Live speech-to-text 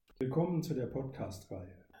Willkommen zu der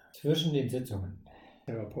Podcast-Reihe Zwischen den Sitzungen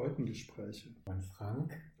Therapeutengespräche von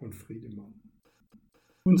Frank und Friedemann.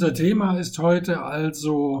 Unser Thema ist heute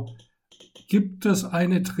also, gibt es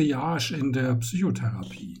eine Triage in der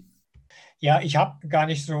Psychotherapie? Ja, ich habe gar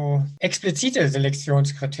nicht so explizite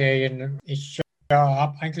Selektionskriterien. Ich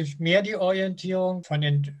habe eigentlich mehr die Orientierung von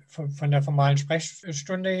der formalen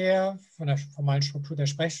Sprechstunde her, von der formalen Struktur der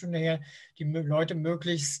Sprechstunde her, die Leute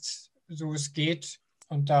möglichst, so es geht,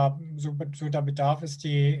 und so da Bedarf ist,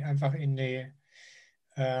 die einfach in die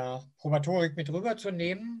Probatorik mit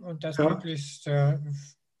rüberzunehmen und das möglichst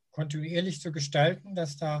kontinuierlich zu gestalten,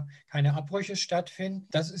 dass da keine Abbrüche stattfinden.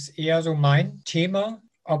 Das ist eher so mein Thema.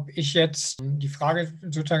 Ob ich jetzt die Frage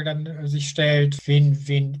sozusagen dann sich stellt,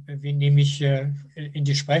 wen nehme ich in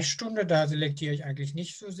die Sprechstunde, da selektiere ich eigentlich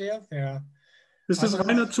nicht so sehr. Ist das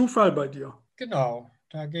reiner Zufall bei dir? Genau,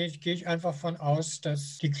 da gehe ich einfach von aus,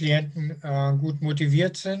 dass die Klienten gut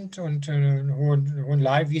motiviert sind und einen hohen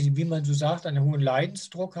wie man so sagt, einen hohen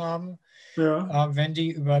Leidensdruck haben. Ja. Wenn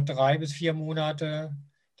die über 3 bis 4 Monate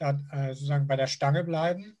da, sozusagen bei der Stange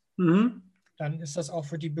bleiben, dann ist das auch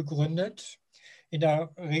für die begründet. In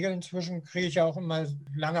der Regel inzwischen kriege ich ja auch immer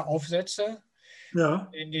lange Aufsätze,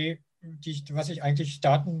 was ich eigentlich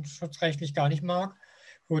datenschutzrechtlich gar nicht mag,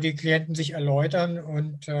 wo die Klienten sich erläutern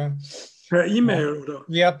und per E-Mail, oder?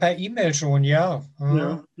 Ja, per E-Mail schon, ja.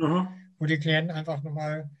 Ja. Aha. Wo die Klienten einfach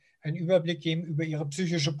nochmal einen Überblick geben über ihre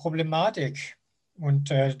psychische Problematik und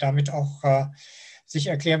damit auch sich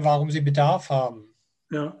erklären, warum sie Bedarf haben.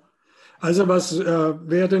 Ja. Also was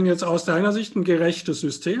wäre denn jetzt aus deiner Sicht ein gerechtes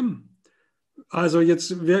System? Also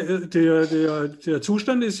jetzt, der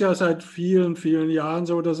Zustand ist ja seit vielen, vielen Jahren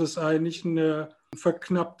so, dass es eigentlich ein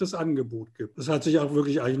verknapptes Angebot gibt. Das hat sich auch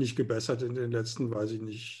wirklich eigentlich nicht gebessert in den letzten, weiß ich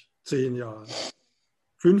nicht, 10 Jahren,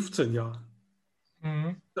 15 Jahren.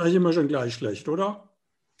 Ist eigentlich immer schon gleich schlecht, oder?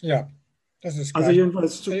 Ja, das ist also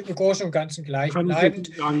jedenfalls im Großen und Ganzen gleich kann bleibend. ich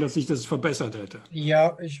nicht sagen, dass sich das verbessert hätte.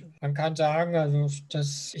 Ja, man kann sagen, also,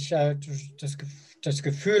 dass ich das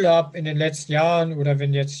Gefühl habe in den letzten Jahren oder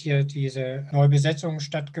wenn jetzt hier diese Neubesetzungen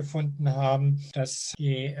stattgefunden haben, dass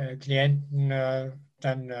die Klienten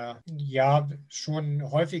dann ja schon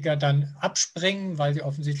häufiger dann abspringen, weil sie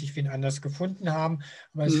offensichtlich wen anders gefunden haben.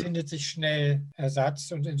 Aber es findet sich schnell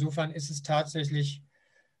Ersatz und insofern ist es tatsächlich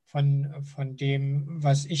von dem,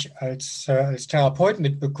 was ich als Therapeut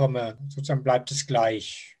mitbekomme, sozusagen bleibt es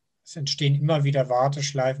gleich. Es entstehen immer wieder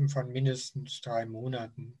Warteschleifen von mindestens 3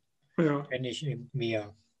 Monaten, wenn nicht eben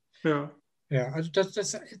mehr. Ja. Ja, also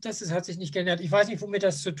hat sich nicht geändert. Ich weiß nicht, womit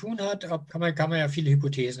das zu tun hat, aber kann man ja viele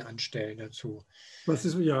Hypothesen anstellen dazu. Was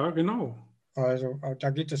ist, ja, genau. Also da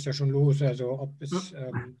geht es ja schon los. Also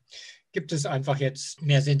gibt es einfach jetzt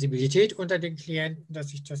mehr Sensibilität unter den Klienten, dass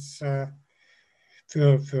sich das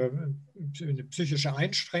für psychische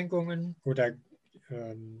Einschränkungen oder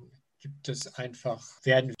gibt es einfach,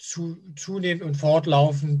 werden zunehmend und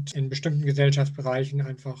fortlaufend in bestimmten Gesellschaftsbereichen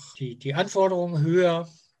einfach die Anforderungen höher,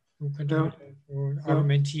 so könnte man so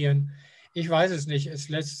argumentieren. Ich weiß es nicht, es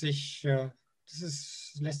lässt sich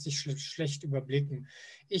schlecht überblicken.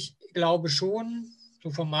 Ich glaube schon,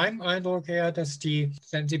 so von meinem Eindruck her, dass die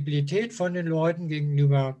Sensibilität von den Leuten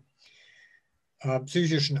gegenüber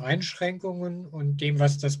psychischen Einschränkungen und dem,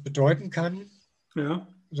 was das bedeuten kann,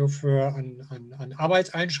 so an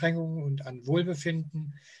Arbeitseinschränkungen und an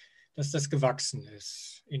Wohlbefinden, dass das gewachsen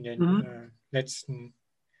ist in den letzten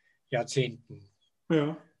Jahrzehnten.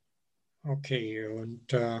 Ja. Okay,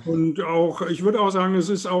 und auch, ich würde auch sagen, es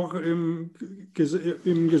ist auch im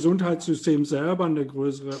Gesundheitssystem selber eine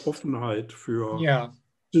größere Offenheit für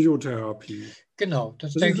Psychotherapie. Genau,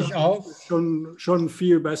 das denke ich auch. Schon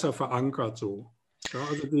viel besser verankert so. Ja,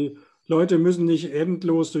 also die Leute müssen nicht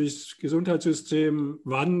endlos durchs Gesundheitssystem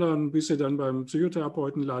wandern, bis sie dann beim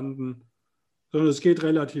Psychotherapeuten landen, sondern es geht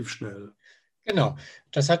relativ schnell. Genau,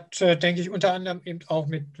 das hat, denke ich, unter anderem eben auch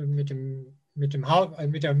mit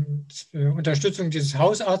der Unterstützung dieses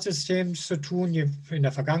Hausarztsystems zu tun, in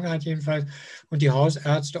der Vergangenheit jedenfalls, und die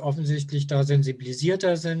Hausärzte offensichtlich da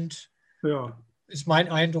sensibilisierter sind. Ja. Ist mein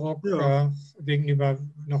Eindruck, gegenüber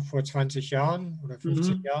noch vor 20 Jahren oder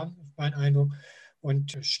 15 Jahren, ist mein Eindruck,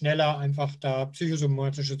 und schneller einfach da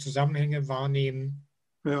psychosomatische Zusammenhänge wahrnehmen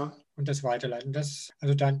und das weiterleiten.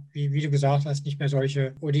 Also dann, wie du gesagt hast, nicht mehr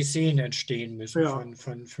solche Odysseen entstehen müssen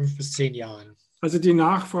von 5 bis 10 Jahren. Also die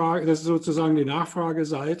Nachfrage, das ist sozusagen die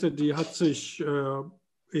Nachfrageseite, die hat sich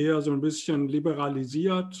eher so ein bisschen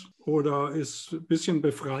liberalisiert oder ist ein bisschen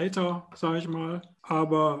befreiter, sage ich mal.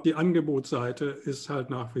 Aber die Angebotsseite ist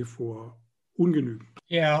halt nach wie vor ungenügend.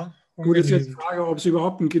 Ja, ungenügend. Gut, ist jetzt die Frage, ob es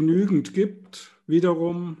überhaupt ein genügend gibt.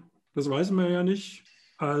 Wiederum, das weiß man ja nicht.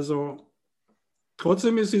 Also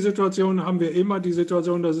Trotzdem ist haben wir immer die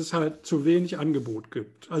Situation, dass es halt zu wenig Angebot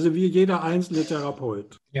gibt. Also wie jeder einzelne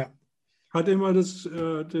Therapeut Ja. hat immer ist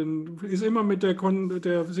immer mit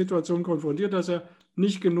der Situation konfrontiert, dass er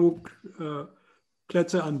nicht genug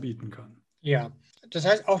Plätze anbieten kann. Ja, das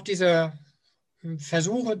heißt auch diese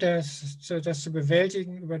Versuche, das zu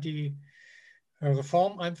bewältigen über die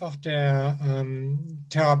Reform einfach der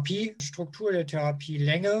Therapiestruktur, der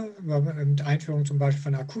Therapielänge, mit Einführung zum Beispiel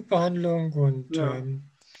von Akutbehandlung und Ja,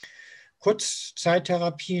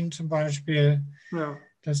 Kurzzeittherapien zum Beispiel, ja,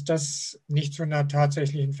 dass das nicht zu einer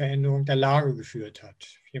tatsächlichen Veränderung der Lage geführt hat.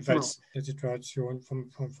 genau. Jedenfalls der Situation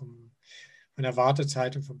von der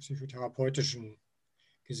Wartezeit und vom psychotherapeutischen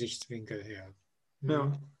Gesichtswinkel her.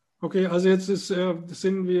 Ja. Okay, also jetzt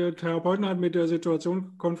sind wir Therapeuten halt mit der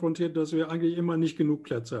Situation konfrontiert, dass wir eigentlich immer nicht genug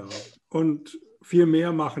Plätze haben und viel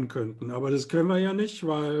mehr machen könnten. Aber das können wir ja nicht,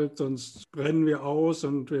 weil sonst brennen wir aus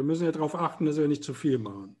und wir müssen ja darauf achten, dass wir nicht zu viel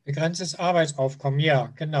machen. Begrenztes Arbeitsaufkommen,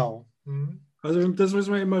 ja, genau. Also das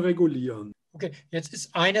müssen wir immer regulieren. Okay, jetzt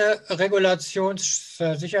ist eine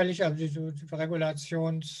sicherlich, also die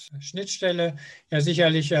Regulationsschnittstelle, ja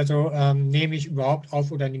sicherlich, also nehme ich überhaupt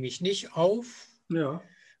auf oder nehme ich nicht auf? Ja,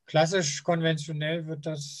 Klassisch, konventionell wird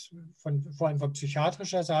das vor allem von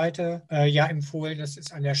psychiatrischer Seite ja empfohlen, das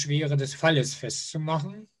ist an der Schwere des Falles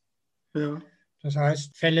festzumachen. ja, Das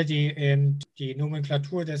heißt, Fälle, die eben die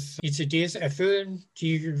Nomenklatur des ICDs erfüllen,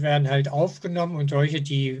 die werden halt aufgenommen und solche,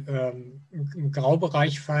 die im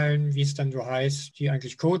Graubereich fallen, wie es dann so heißt, die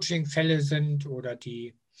eigentlich Coaching-Fälle sind oder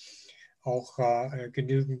die auch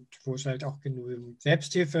wo es halt auch genügend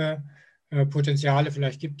Selbsthilfepotenziale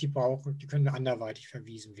vielleicht gibt, die können anderweitig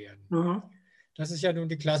verwiesen werden. aha. Das ist ja nun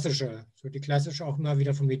die klassische auch immer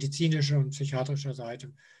wieder von medizinischer und psychiatrischer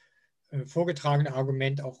Seite vorgetragene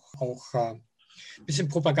Argument, auch ein bisschen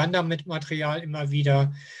Propaganda mit Material immer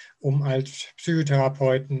wieder, um als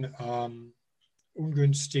Psychotherapeuten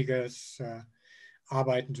ungünstiges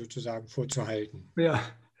Arbeiten sozusagen vorzuhalten. Ja,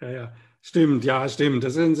 ja. Stimmt, ja, stimmt.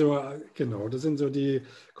 Das sind so, genau, das sind so die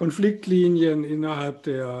Konfliktlinien innerhalb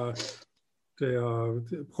der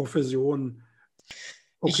Profession.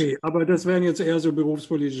 Okay, aber das wären jetzt eher so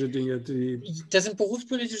berufspolitische Dinge, Das sind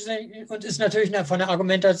berufspolitische Dinge und ist natürlich von der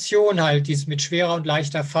Argumentation halt, dies mit schwerer und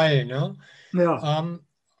leichter Fall. Ne? Ja,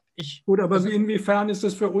 gut, aber inwiefern ist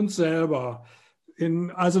das für uns selber?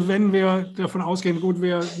 Also wenn wir davon ausgehen, gut,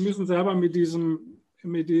 wir müssen selber mit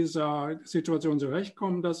dieser Situation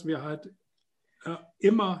zurechtkommen, dass wir halt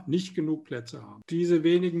immer nicht genug Plätze haben. Diese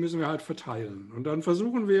wenigen müssen wir halt verteilen. Und dann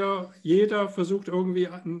jeder versucht irgendwie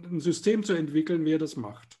ein System zu entwickeln, wie er das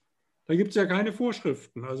macht. Da gibt es ja keine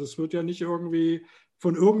Vorschriften. Also es wird ja nicht irgendwie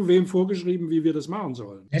von irgendwem vorgeschrieben, wie wir das machen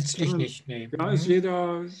sollen. Letztlich nicht, nee. Ja, ist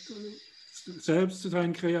jeder selbst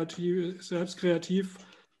kreativ,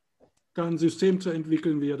 dann ein System zu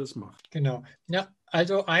entwickeln, wie er das macht. Genau. Ja,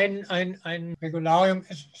 also ein Regularium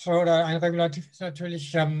oder ein Regulativ ist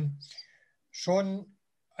natürlich schon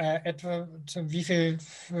etwa wie viel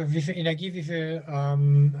Energie, wie viel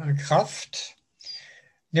Kraft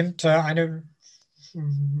nimmt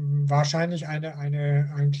wahrscheinlich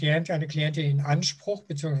ein Klient, eine Klientin in Anspruch,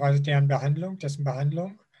 beziehungsweise dessen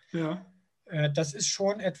Behandlung. Ja. Das ist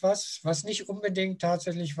schon etwas, was nicht unbedingt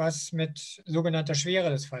tatsächlich was mit sogenannter Schwere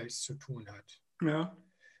des Falls zu tun hat. Ja.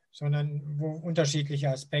 Sondern wo unterschiedliche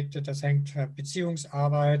Aspekte, das hängt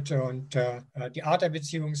Beziehungsarbeit und die Art der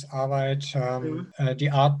Beziehungsarbeit,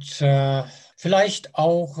 die Art vielleicht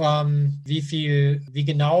auch, wie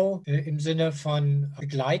genau im Sinne von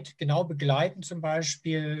genau begleiten zum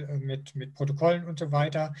Beispiel mit Protokollen und so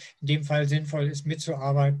weiter, in dem Fall sinnvoll ist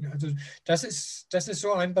mitzuarbeiten. Also das ist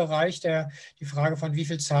so ein Bereich, die Frage von wie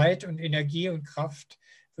viel Zeit und Energie und Kraft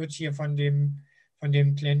wird hier von dem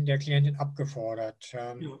Klienten, der Klientin abgefordert.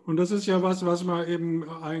 Ja, und das ist ja was man eben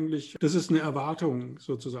eigentlich, das ist eine Erwartung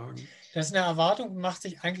sozusagen. Das ist eine Erwartung, macht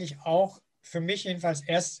sich eigentlich auch für mich jedenfalls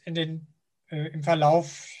erst im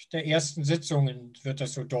Verlauf der ersten Sitzungen wird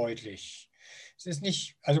das so deutlich. Es ist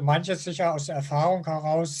nicht, also manches sicher aus der Erfahrung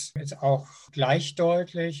heraus ist auch gleich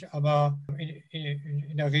deutlich, aber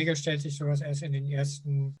in der Regel stellt sich sowas erst in den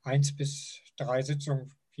ersten 1 bis 3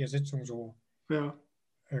 Sitzungen, 4 Sitzungen so. Ja.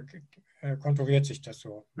 Konturiert sich das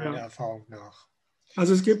so, meiner Erfahrung nach.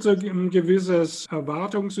 Also es gibt so ein gewisses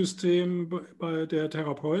Erwartungssystem bei der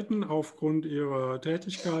Therapeuten aufgrund ihrer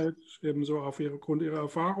Tätigkeit, ebenso aufgrund ihrer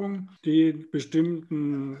Erfahrung, die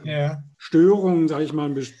bestimmten Störungen, sage ich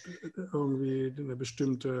mal, irgendwie einen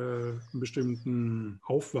bestimmten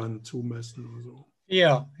Aufwand zumessen oder so.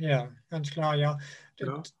 Ja, ganz klar, ja.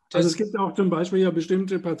 Also es gibt auch zum Beispiel ja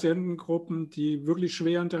bestimmte Patientengruppen, die wirklich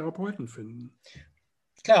schweren Therapeuten finden.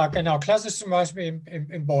 Klar, genau. Klassisch zum Beispiel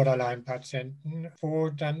im Borderline-Patienten, wo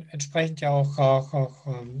dann entsprechend ja auch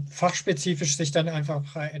fachspezifisch sich dann einfach,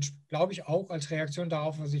 glaube ich, auch als Reaktion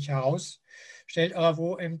darauf, was sich herausstellt, aber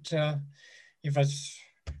wo eben, jedenfalls, ich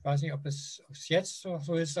weiß nicht, ob es jetzt noch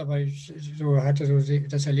so ist, aber ich hatte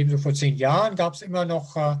das Erleben, so vor 10 Jahren gab es immer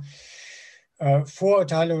noch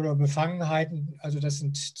Vorurteile oder Befangenheiten. Also das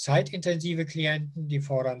sind zeitintensive Klienten, die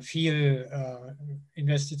fordern viel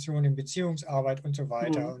Investitionen in Beziehungsarbeit und so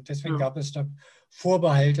weiter. Und deswegen gab es da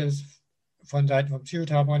Vorbehalte von Seiten von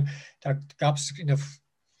Psychotherapeuten. Da gab es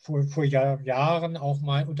vor Jahren auch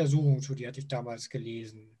mal Untersuchungen zu, die hatte ich damals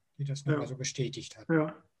gelesen, die das nochmal so bestätigt hat.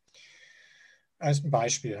 Ja. Als ein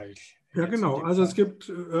Beispiel halt. Ja, genau. Also es gibt,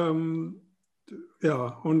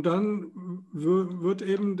 und dann wird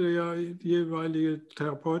eben der jeweilige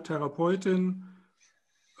Therapeut, Therapeutin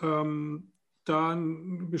da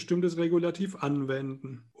ein bestimmtes Regulativ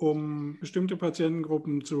anwenden, um bestimmte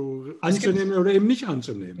Patientengruppen anzunehmen oder eben nicht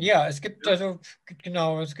anzunehmen. Ja, es gibt also,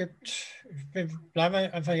 genau, wir bleiben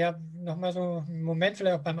einfach nochmal so einen Moment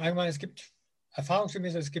vielleicht auch beim Allgemeinen, es gibt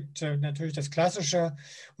erfahrungsgemäß, es gibt natürlich das klassische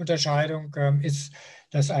Unterscheidung, ist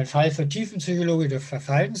das ein Fall für Tiefenpsychologie oder für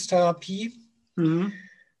Verhaltenstherapie.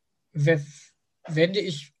 Wende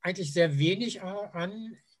ich eigentlich sehr wenig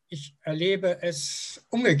an. Ich erlebe es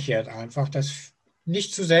umgekehrt einfach, dass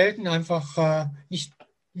nicht zu selten einfach, nicht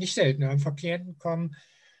selten, einfach Klienten kommen.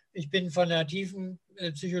 Ich bin von einer tiefen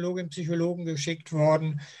Psychologen geschickt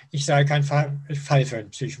worden. Ich sei kein Fall für einen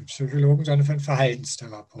Psychologen, sondern für einen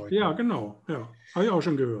Verhaltenstherapeuten. Ja, genau. Ja, habe ich auch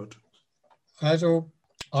schon gehört. Also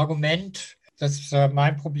Argument, dass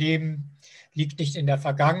mein Problem liegt nicht in der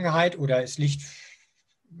Vergangenheit oder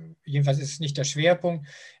jedenfalls ist es nicht der Schwerpunkt,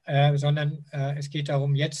 sondern es geht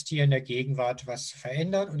darum, jetzt hier in der Gegenwart was zu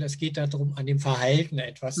verändern und es geht darum, an dem Verhalten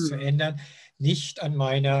etwas zu ändern, nicht an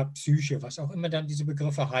meiner Psyche, was auch immer dann diese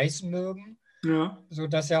Begriffe heißen mögen,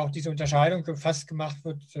 sodass ja auch diese Unterscheidung fast gemacht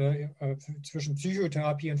wird zwischen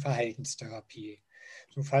Psychotherapie und Verhaltenstherapie.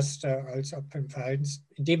 So fast als ob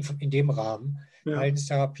in dem Rahmen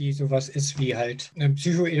Verhaltenstherapie sowas ist wie halt eine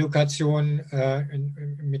Psychoedukation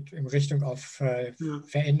in Richtung auf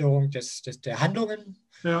Veränderung der Handlungen,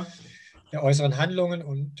 der äußeren Handlungen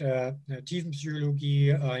und eine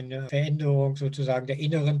Tiefenpsychologie, eine Veränderung sozusagen der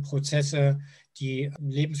inneren Prozesse, die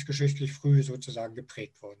lebensgeschichtlich früh sozusagen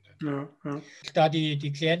geprägt wurden. Da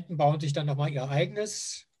die Klienten bauen sich dann nochmal ihr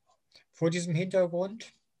eigenes vor diesem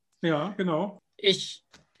Hintergrund. Ja, genau.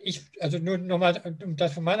 Also nur nochmal, um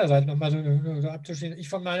das von meiner Seite nochmal so abzuschließen, ich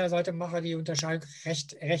von meiner Seite mache die Unterscheidung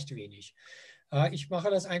recht wenig. Ich mache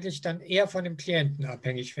das eigentlich dann eher von dem Klienten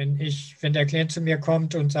abhängig. Wenn der Klient zu mir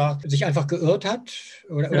kommt und sich einfach geirrt hat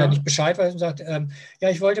oder nicht Bescheid weiß und sagt,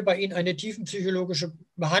 ich wollte bei Ihnen eine tiefenpsychologische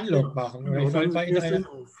Behandlung machen. Oder ich wollte bei Ihnen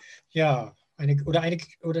eine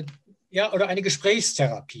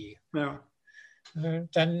Gesprächstherapie.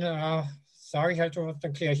 Dann sage ich halt so,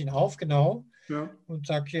 dann kläre ich ihn auf, genau. Und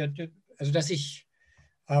sage hier, also dass ich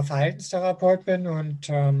Verhaltenstherapeut bin und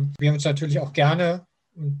wir uns natürlich auch gerne,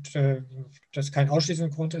 und das kein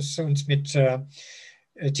Ausschließungsgrund ist, uns mit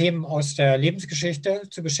Themen aus der Lebensgeschichte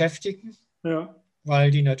zu beschäftigen,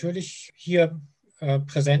 weil die natürlich hier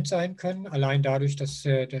präsent sein können, allein dadurch, dass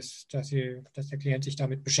der Klient sich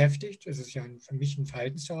damit beschäftigt. Es ist ja für mich ein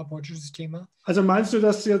verhaltenstherapeutisches Thema. Also meinst du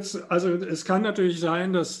das jetzt, also es kann natürlich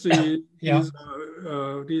sein, dass die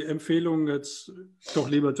Empfehlung jetzt doch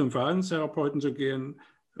lieber zum Verhaltenstherapeuten zu gehen,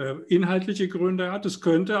 inhaltliche Gründe hat. Es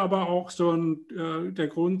könnte aber auch der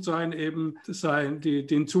Grund sein, eben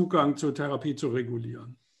den Zugang zur Therapie zu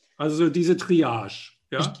regulieren. Also so diese Triage.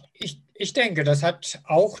 Ja? Ich denke, das hat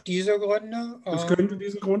auch diese Gründe. Das könnte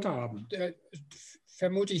diesen Grund haben.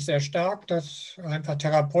 Vermute ich sehr stark, dass einfach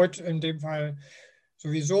Therapeut in dem Fall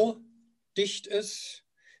sowieso dicht ist,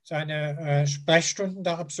 seine Sprechstunden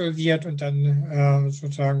da absolviert und dann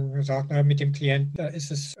sozusagen sagt, mit dem Klienten, da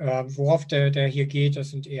ist es, worauf der hier geht,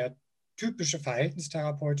 das sind eher typische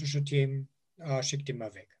verhaltenstherapeutische Themen, schickt ihn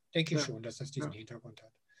mal weg. Denke ich schon, dass das diesen Hintergrund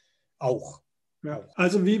hat. Auch. Ja.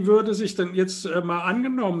 Also wie würde sich denn jetzt mal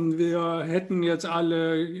angenommen, wir hätten jetzt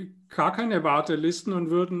alle gar keine Wartelisten und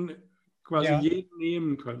würden quasi jeden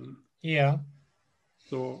nehmen können. Ja.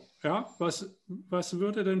 So, was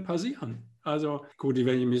würde denn passieren? Also gut,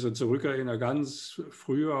 wenn ich mich so zurückerinnere, ganz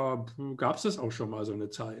früher gab es das auch schon mal so eine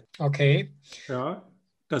Zeit. Okay. Ja,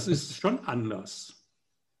 das ist schon anders.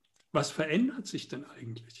 Was verändert sich denn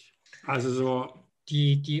eigentlich? Also so.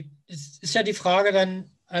 Es ist ja die Frage dann,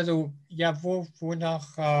 also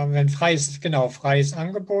wonach, wenn freies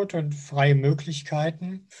Angebot und freie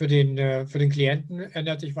Möglichkeiten für den Klienten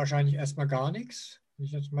ändert sich wahrscheinlich erstmal gar nichts. wenn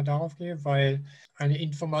ich jetzt mal darauf gehe, weil eine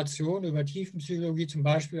Information über Tiefenpsychologie zum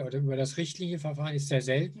Beispiel oder über das Richtlinienverfahren ist sehr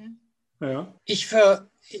selten. Ja.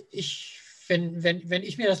 Wenn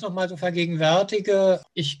ich mir das nochmal so vergegenwärtige,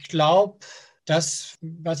 ich glaube, das,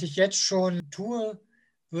 was ich jetzt schon tue,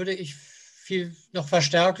 würde ich viel noch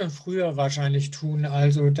verstärkt und früher wahrscheinlich tun.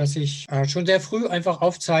 Also, dass ich schon sehr früh einfach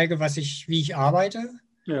aufzeige, wie ich arbeite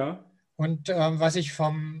Ja. und was ich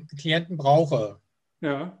vom Klienten brauche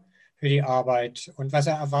Ja. für die Arbeit und was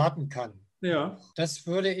er erwarten kann. Ja. Das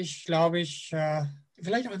würde ich, glaube ich,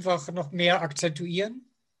 vielleicht einfach noch mehr akzentuieren.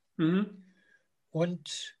 Mhm.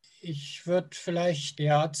 Und ich würde vielleicht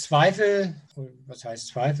Zweifel, was heißt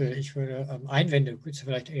Zweifel? Ich würde Einwände, ist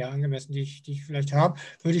vielleicht eher angemessen, die ich vielleicht habe,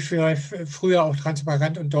 würde ich vielleicht früher auch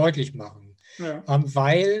transparent und deutlich machen. Ja.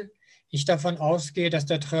 Weil ich davon ausgehe, dass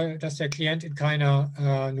der Klient in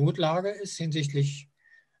keiner Notlage ist hinsichtlich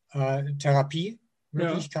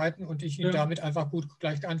Therapiemöglichkeiten und ich ihn Ja. damit einfach gut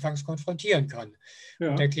gleich anfangs konfrontieren kann.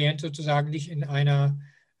 Und der Ja. Klient sozusagen nicht in einer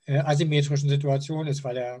asymmetrischen Situation ist,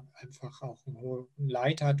 weil er einfach auch ein hohes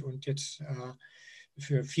Leid hat und jetzt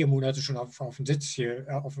für 4 Monate schon auf einen Sitz hier,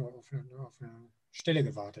 auf eine Stelle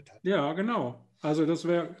gewartet hat. Ja, genau. Also das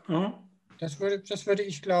wäre. Das würde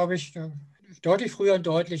ich, glaube ich, deutlich früher und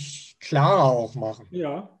deutlich klarer auch machen.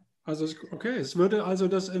 Ja, also okay, es würde also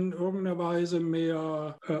das in irgendeiner Weise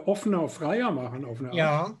mehr offener, freier machen auf eine Art.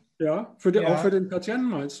 Ja, Ja, auch für ja, den Patienten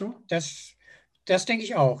meinst du? das denke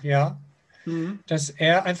ich auch, ja. Mhm. Dass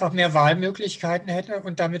er einfach mehr Wahlmöglichkeiten hätte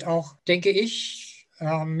und damit auch, denke ich,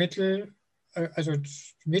 also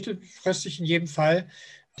mittelfristig in jedem Fall,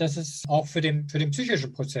 dass es auch für den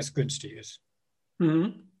psychischen Prozess günstig ist,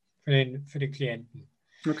 Mhm. für den Klienten.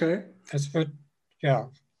 Okay. Es wird,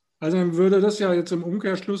 ja, Also dann würde das ja jetzt im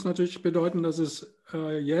Umkehrschluss natürlich bedeuten, dass es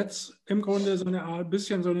jetzt im Grunde so eine Art,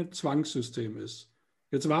 bisschen so ein Zwangssystem ist.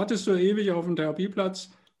 Jetzt wartest du ewig auf einen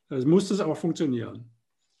Therapieplatz, das muss das auch funktionieren.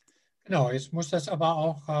 genau, jetzt muss das aber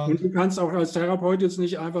auch, Und du kannst auch als Therapeut jetzt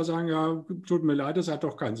nicht einfach sagen, ja, tut mir leid, das hat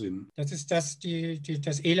doch keinen Sinn. das ist das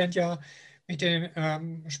Elend ja mit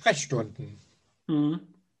den Sprechstunden. Mhm.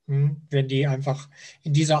 Wenn die einfach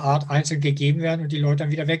in dieser Art einzeln gegeben werden und die Leute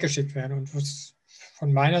dann wieder weggeschickt werden. Und was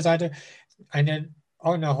von meiner Seite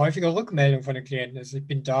auch eine häufige Rückmeldung von den Klienten ist, ich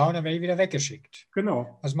bin da und dann werde ich wieder weggeschickt.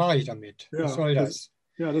 Genau. Was mache ich damit? Was Ja, soll das?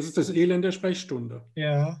 das ist das Elend der Sprechstunde.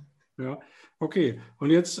 Ja, Ja, okay. Und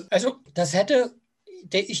jetzt, also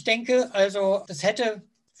ich denke, also das hätte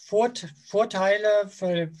Vorteile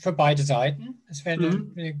für beide Seiten. Es wäre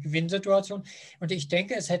mhm. eine Gewinnsituation. Und ich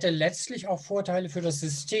denke, es hätte letztlich auch Vorteile für das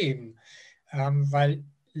System, weil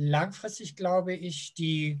langfristig, glaube ich,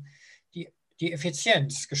 die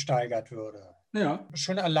Effizienz gesteigert würde. Ja,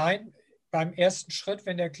 Schon allein beim ersten Schritt,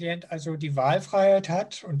 wenn der Klient also die Wahlfreiheit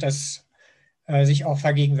hat und das sich auch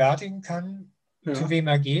vergegenwärtigen kann, zu ja, wem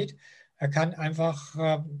er geht. Er kann einfach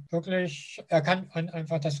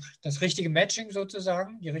einfach das richtige Matching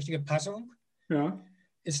sozusagen, die richtige Passung, ja,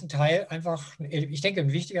 ist ein Teil einfach, ich denke,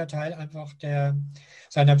 ein wichtiger Teil einfach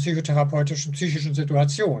seiner psychotherapeutischen, psychischen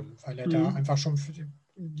Situation, weil er da mhm. einfach schon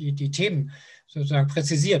die Themen sozusagen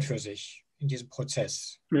präzisiert für sich in diesem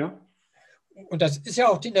Prozess. Ja, Und das ist ja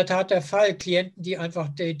auch in der Tat der Fall. Klienten, die einfach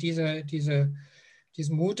diesen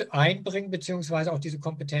Mut einbringen, beziehungsweise auch diese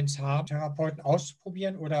Kompetenz haben, Therapeuten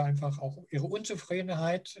auszuprobieren oder einfach auch ihre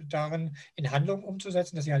Unzufriedenheit darin in Handlungen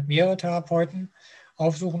umzusetzen, dass sie halt mehrere Therapeuten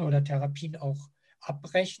aufsuchen oder Therapien auch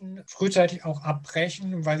abbrechen, frühzeitig auch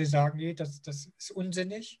abbrechen, weil sie sagen, nee, das ist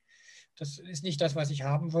unsinnig. Das ist nicht das, was ich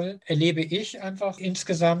haben will. Erlebe ich einfach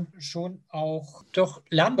insgesamt schon auch doch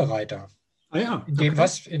lernbereiter. ah ja, In dem, okay.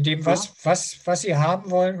 Ja, was sie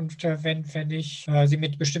haben wollen und wenn ich sie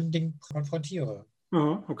mit bestimmten Dingen konfrontiere.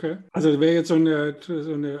 aha, okay. Also das wäre jetzt so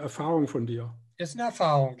eine Erfahrung von dir. Das ist eine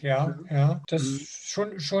Erfahrung, Ja. ja. Das Mhm.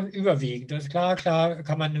 ist schon überwiegend. Das ist klar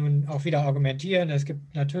kann man nun auch wieder argumentieren. Es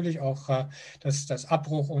gibt natürlich auch das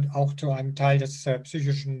Abbruch und auch zu einem Teil des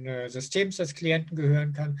psychischen Systems des Klienten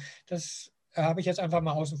gehören kann. Das habe ich jetzt einfach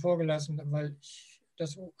mal außen vor gelassen, weil ich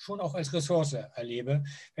das schon auch als Ressource erlebe,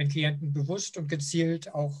 wenn Klienten bewusst und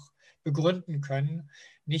gezielt auch begründen können.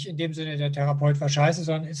 Nicht in dem Sinne, der Therapeut war scheiße,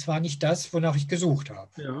 sondern es war nicht das, wonach ich gesucht habe.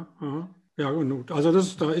 Ja, aha. Ja, gut. Also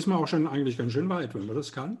da ist man auch schon eigentlich ganz schön weit, wenn man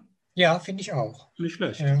das kann. Ja, finde ich auch. Nicht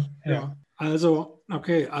schlecht. Ja, Ja. ja. Also,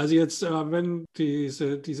 okay, also jetzt, wenn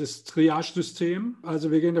dieses Triage-System, also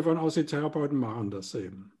wir gehen davon aus, die Therapeuten machen das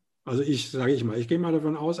eben. Also ich gehe mal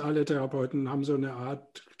davon aus, alle Therapeuten haben so eine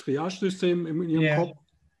Art Triage-System in ihrem Ja, Kopf,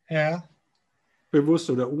 ja, bewusst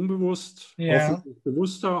oder unbewusst, ja, hoffentlich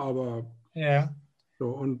bewusster, aber ja, so.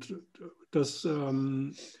 Und das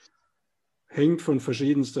hängt von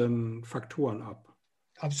verschiedensten Faktoren ab.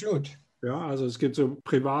 absolut. Ja, also es gibt so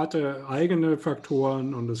private eigene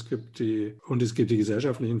Faktoren und es gibt die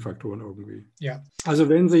gesellschaftlichen Faktoren irgendwie. Ja. Also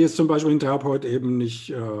wenn Sie jetzt zum Beispiel ein Therapeut eben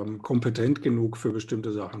nicht kompetent genug für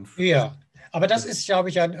bestimmte Sachen. Ja, aber das ist, glaube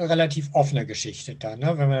ich, eine relativ offene Geschichte dann,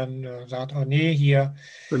 ne? Wenn man sagt, oh nee, hier,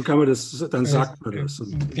 Dann sagt man das.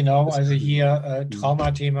 genau, also hier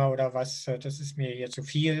Traumathema oder was, das ist mir hier zu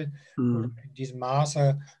viel oder in diesem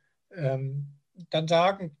Maße, dann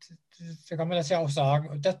da kann man das ja auch sagen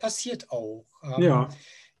und das passiert auch. Ja,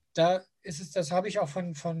 Da ist es, das habe ich auch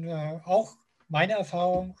auch meine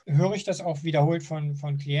Erfahrung, höre ich das auch wiederholt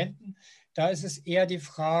von Klienten. Da ist es eher die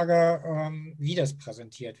Frage, wie das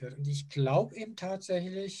präsentiert wird. Und ich glaube eben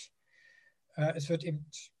tatsächlich, es wird eben,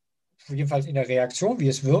 jedenfalls in der Reaktion, wie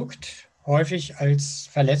es wirkt, häufig als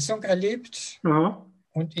Verletzung erlebt. aha.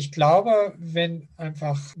 Und ich glaube, wenn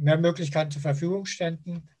einfach mehr Möglichkeiten zur Verfügung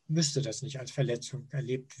ständen, müsste das nicht als Verletzung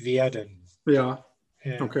erlebt werden. Ja,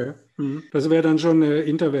 Ja. okay. Das wäre dann schon eine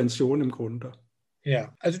Intervention im Grunde.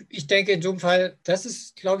 Ja, also ich denke in so einem Fall, das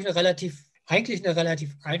ist, glaube ich, eigentlich eine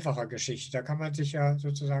relativ einfache Geschichte. Da kann man sich ja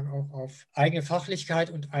sozusagen auch auf eigene Fachlichkeit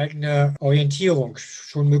und eigene Orientierung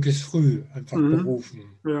schon möglichst früh einfach berufen.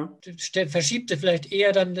 Ja. Verschiebt vielleicht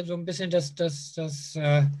eher dann so ein bisschen das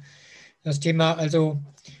Thema, also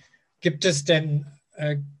gibt es denn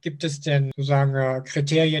sozusagen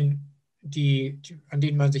Kriterien, an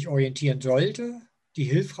denen man sich orientieren sollte, die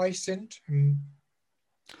hilfreich sind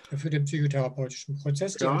für den psychotherapeutischen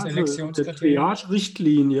Prozess, die Ja, als also eine Selektionskriterien?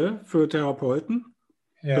 Triage-Richtlinie für Therapeuten,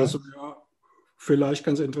 Ja. das wäre vielleicht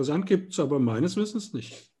ganz interessant, gibt es aber meines Wissens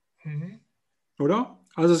nicht. Oder?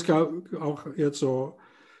 Also es gab auch jetzt so,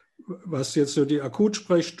 was jetzt so die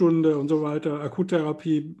Akutsprechstunde und so weiter,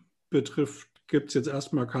 Akuttherapie betrifft, gibt es jetzt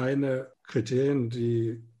erstmal keine Kriterien,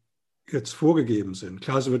 die jetzt vorgegeben sind.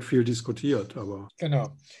 Klar, es wird viel diskutiert, aber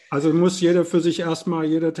Genau. also muss jeder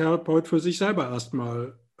Therapeut für sich selber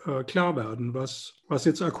erstmal klar werden, was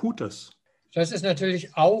jetzt akut ist. Das ist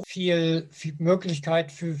natürlich auch viel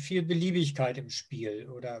Möglichkeit für viel Beliebigkeit im Spiel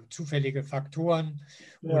oder zufällige Faktoren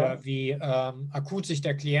oder wie akut sich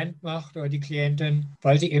der Klient macht oder die Klientin,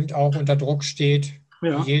 weil sie eben auch unter Druck steht.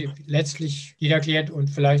 Ja. Letztlich jeder Klient und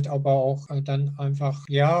vielleicht aber auch dann einfach,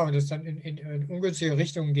 ja, und es dann in ungünstige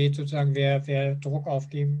Richtungen geht, sozusagen, wer Druck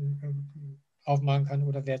aufmachen kann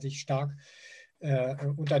oder wer sich stark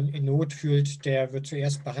und dann in Not fühlt, der wird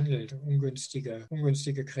zuerst behandelt.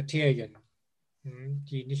 Ungünstige Kriterien,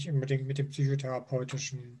 die nicht unbedingt mit dem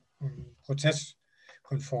psychotherapeutischen Prozess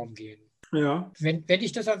konform gehen. Ja. Wenn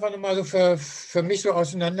ich das einfach nochmal so für mich so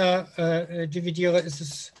auseinander dividiere, ist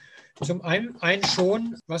es zum einen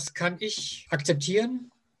schon, was kann ich akzeptieren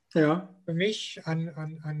für mich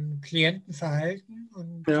an Klientenverhalten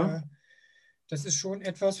und das ist schon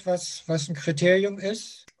etwas, was ein Kriterium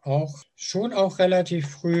ist, schon auch relativ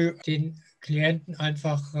früh den Klienten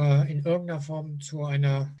einfach in irgendeiner Form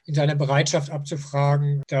in seiner Bereitschaft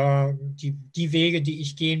abzufragen, da die Wege, die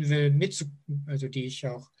ich gehen will, also die ich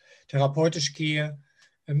auch therapeutisch gehe,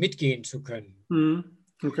 mitgehen zu können.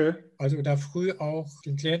 Okay. Also da früh auch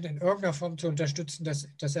den Klienten in irgendeiner Form zu unterstützen,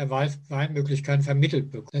 dass er Wahlmöglichkeiten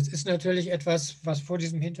vermittelt bekommt. Das ist natürlich etwas, was vor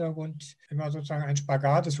diesem Hintergrund immer sozusagen ein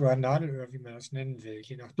Spagat ist oder ein Nadelöhr, wie man das nennen will,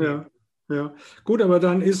 je nachdem. Ja. Gut, aber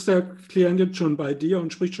dann ist der Klient jetzt schon bei dir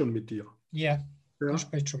und spricht schon mit dir. Ja, er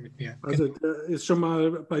spricht schon mit mir. Also der ist schon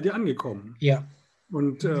mal bei dir angekommen. Ja.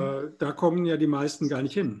 Und da kommen ja die meisten gar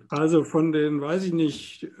nicht hin. Also von den, weiß ich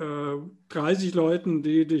nicht, 30 Leuten,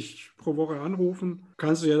 die dich pro Woche anrufen,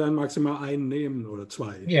 kannst du ja dann maximal einen nehmen oder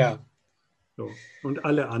zwei. Ja. So. Und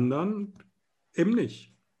alle anderen eben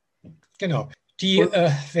nicht. Genau. Die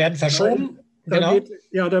werden verschoben. Da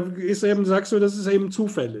ist eben, sagst du, das ist eben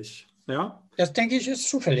zufällig. Ja? Das denke ich ist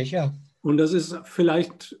zufällig, ja. Und das ist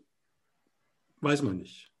vielleicht, weiß man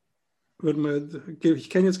nicht. Ich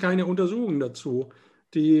kenne jetzt keine Untersuchungen dazu,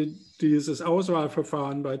 die dieses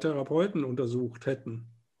Auswahlverfahren bei Therapeuten untersucht hätten,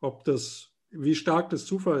 wie stark das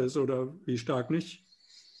Zufall ist oder wie stark nicht.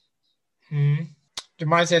 Du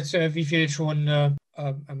meinst jetzt, wie viel schon,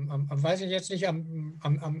 weiß ich jetzt nicht,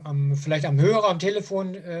 vielleicht am Hörer, am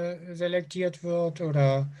Telefon selektiert wird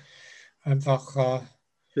oder einfach.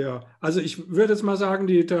 Ja, also ich würde jetzt mal sagen,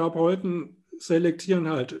 die Therapeuten selektieren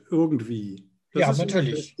halt irgendwie. Das Ja, ist nicht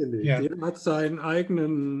natürlich. festgelegt. Ja. Jeder hat seine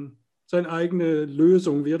eigene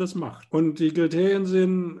Lösung, wie er das macht. Und die Kriterien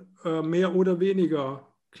sind mehr oder weniger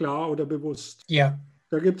klar oder bewusst. Ja.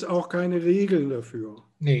 Da gibt es auch keine Regeln dafür.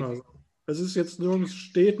 Nee. Also, es ist jetzt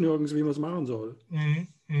steht nirgends, wie man es machen soll.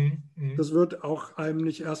 Das wird auch einem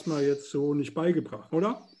nicht erstmal jetzt so nicht beigebracht,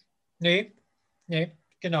 oder? Nee,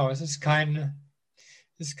 genau. Es ist kein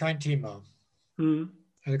Thema.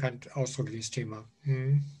 Also kein ausdrückliches Thema.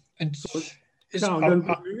 So, ist klar, und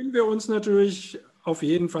dann bemühen wir uns natürlich auf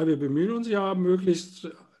jeden Fall, wir bemühen uns ja möglichst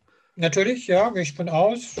natürlich, ja, gehe ich von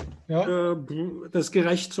aus. Ja. das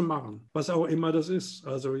gerecht zu machen, was auch immer das ist.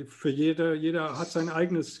 Also für jeder hat sein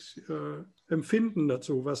eigenes Empfinden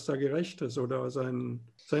dazu, was da gerecht ist oder seinen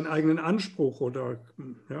eigenen Anspruch oder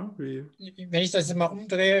ja, wie. Wenn ich das jetzt mal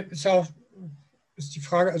umdrehe, ist die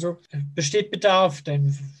Frage, also besteht Bedarf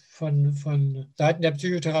denn von Seiten der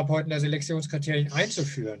Psychotherapeuten der Selektionskriterien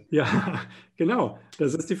einzuführen? Ja, genau,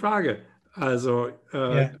 das ist die Frage. Also,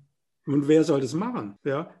 Ja. und wer soll das machen?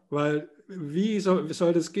 Ja, weil wie soll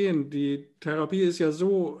das gehen? Die Therapie ist ja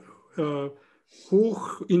so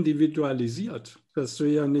hoch individualisiert, dass du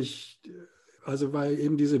ja nicht, also weil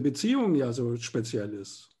eben diese Beziehung ja so speziell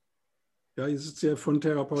ist. Ja, es ist ja von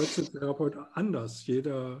Therapeut zu Therapeut anders.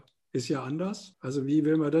 Jeder ist ja anders. Also wie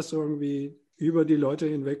will man das irgendwie über die Leute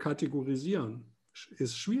hinweg kategorisieren?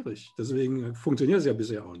 Ist schwierig. Deswegen funktioniert es ja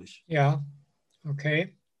bisher auch nicht. Ja,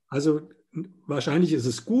 okay. Also wahrscheinlich ist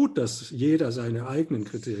es gut, dass jeder seine eigenen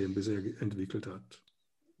Kriterien bisher entwickelt hat.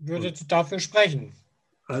 Würde Und dafür sprechen.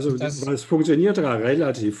 also Das, weil es funktioniert ja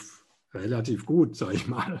relativ gut, sage ich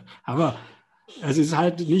mal. Aber es ist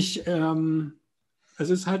halt nicht,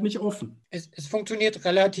 offen. es funktioniert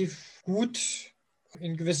relativ gut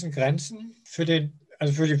in gewissen Grenzen für die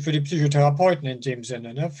Psychotherapeuten in dem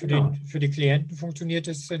Sinne. Ne? Genau, Für die Klienten funktioniert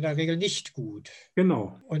es in der Regel nicht gut.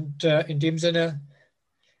 genau. Und in dem Sinne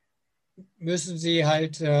müssen sie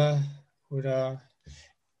halt, oder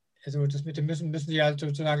also das mit dem müssen sie halt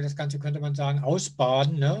sozusagen, das Ganze könnte man sagen,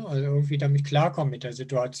 ausbaden, ne? Also irgendwie damit klarkommen mit der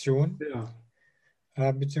Situation. Ja,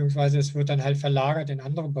 Beziehungsweise es wird dann halt verlagert in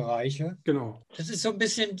andere Bereiche. genau. Das ist so ein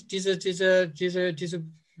bisschen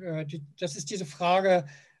das ist diese Frage,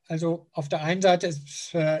 also auf der einen Seite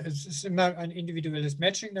es ist immer ein individuelles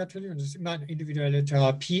Matching natürlich und es ist immer eine individuelle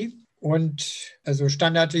Therapie und also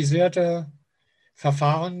standardisierte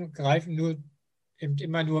Verfahren greifen eben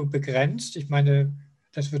immer nur begrenzt. Ich meine,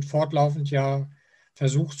 das wird fortlaufend ja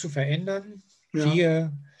versucht zu verändern. Ja,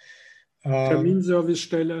 Siehe äh,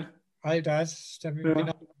 Terminservicestelle. all das, genau,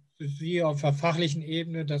 Ja, wie auf der fachlichen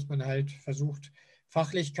Ebene, dass man halt versucht,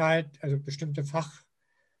 Fachlichkeit, also bestimmte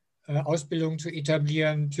Fachausbildungen zu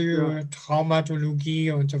etablieren, ja,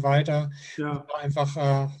 Traumatologie und so weiter, um ja,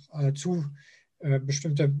 einfach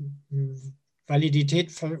bestimmte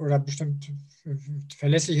Validität oder bestimmte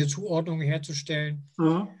verlässliche Zuordnungen herzustellen.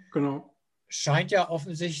 aha, genau. Scheint ja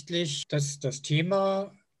offensichtlich, dass das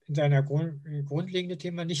Thema in seiner grundlegende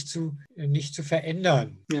Thema nicht zu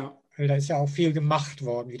verändern. Ja, Weil da ist ja auch viel gemacht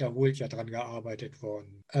worden, wiederholt ja dran gearbeitet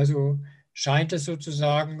worden. Also scheint es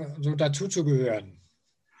sozusagen so dazuzugehören.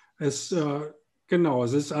 es, genau,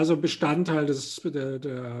 es ist also Bestandteil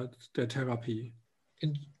der Therapie.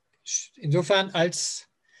 In, insofern als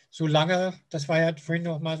solange, das war ja vorhin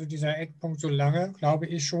nochmal so dieser Eckpunkt, solange, glaube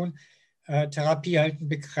ich schon, Therapie halt ein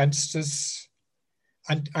begrenztes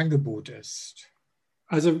Angebot ist.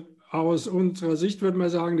 Also aus unserer Sicht würde man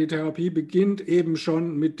sagen, die Therapie beginnt eben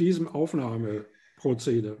schon mit diesem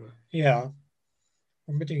Aufnahmeprozedere. Ja,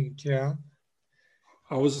 unbedingt, ja.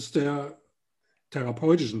 Aus der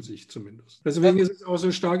therapeutischen Sicht zumindest. Das, Deswegen ist es auch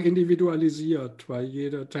so stark individualisiert, weil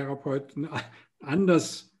jeder Therapeut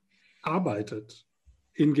anders arbeitet,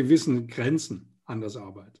 in gewissen Grenzen anders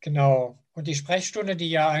arbeitet. genau. Und die Sprechstunde, die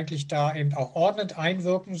ja eigentlich da eben auch ordnend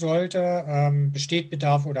einwirken sollte, besteht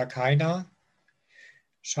Bedarf oder keiner,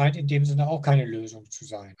 scheint in dem Sinne auch keine Lösung zu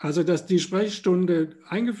sein. Also, dass die Sprechstunde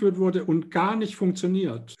eingeführt wurde und gar nicht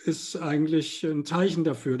funktioniert, ist eigentlich ein Zeichen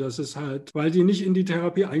dafür, dass es halt, weil die nicht in die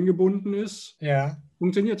Therapie eingebunden ist, Ja,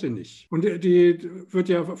 funktioniert sie nicht. Und die wird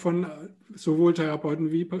ja von sowohl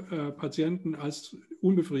Therapeuten wie Patienten als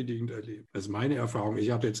unbefriedigend erlebt. Das ist meine Erfahrung. Ich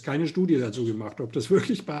habe jetzt keine Studie dazu gemacht, ob das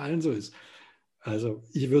wirklich bei allen so ist. Also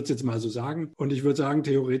ich würde es jetzt mal so sagen. Und ich würde sagen,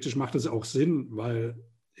 theoretisch macht es auch Sinn, weil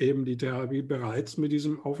eben die Therapie bereits mit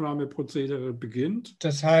diesem Aufnahmeprozedere beginnt.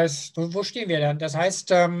 das heißt, wo stehen wir dann? Das heißt,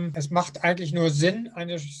 es macht eigentlich nur Sinn,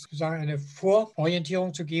 sozusagen eine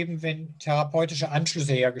Vororientierung zu geben, wenn therapeutische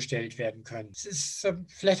Anschlüsse hergestellt werden können.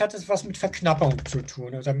 Vielleicht hat es was mit Verknappung zu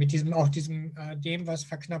tun oder mit dem, was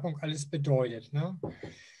Verknappung alles bedeutet. Ne?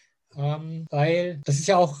 Weil das ist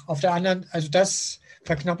ja auch auf der anderen, also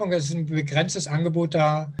Verknappung ist ein begrenztes Angebot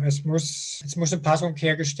da. Es muss eine Passung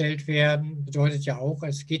hergestellt werden, bedeutet ja auch,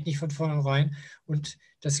 es geht nicht von vornherein. Und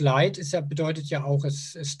das Leid bedeutet ja auch,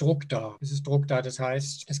 es ist Druck da. Es ist Druck da. Das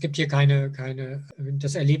heißt, es gibt hier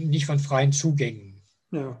das Erleben nicht von freien Zugängen.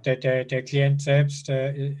 Ja. Der Klient selbst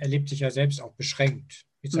erlebt sich ja selbst auch beschränkt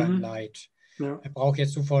mit seinem Mhm. Leid. Ja. Er braucht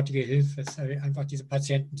jetzt sofortige Hilfe. Es ist einfach diese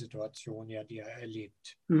Patientensituation, ja, die er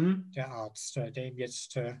erlebt. Mhm. Der Arzt, der ihm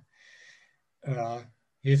jetzt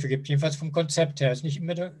Hilfe gibt, jedenfalls vom Konzept her. Es ist nicht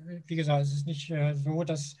immer, wie gesagt, es ist nicht so,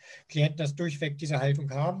 dass Klienten das durchweg diese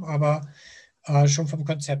Haltung haben, aber schon vom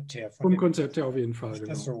Konzept her. Vom Konzept her auf jeden Fall, Ist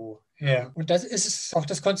das genau. so? Ja. Und das ist auch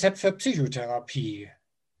das Konzept für Psychotherapie.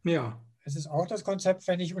 Ja. Es ist auch das Konzept,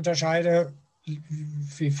 wenn ich unterscheide,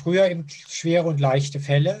 wie früher eben schwere und leichte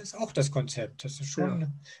Fälle, ist auch das Konzept. Das ist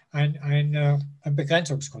schon ein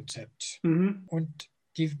Begrenzungskonzept. Mhm. Und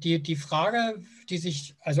die Frage,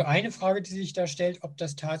 also eine Frage, die sich da stellt, ob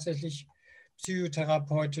das tatsächlich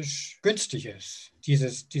psychotherapeutisch günstig ist,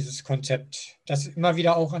 dieses Konzept, das immer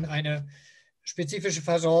wieder auch an eine spezifische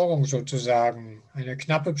Versorgung sozusagen, eine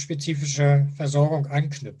knappe spezifische Versorgung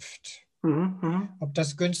anknüpft. Mhm. Mhm. Ob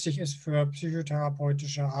das günstig ist für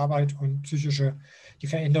psychotherapeutische Arbeit und die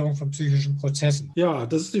Veränderung von psychischen Prozessen. Ja,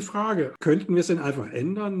 das ist die Frage. Könnten wir es denn einfach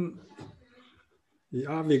ändern?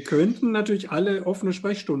 Ja, wir könnten natürlich alle offene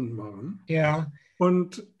Sprechstunden machen. Ja.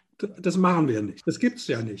 Und das machen wir nicht. Das gibt es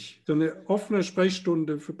ja nicht. So eine offene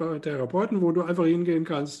Sprechstunde für Therapeuten, wo du einfach hingehen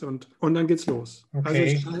kannst und dann geht's los. Okay. Also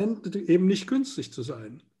es scheint eben nicht günstig zu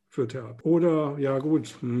sein für Therapie. Oder, ja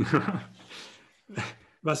gut,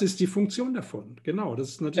 was ist die Funktion davon? Genau, das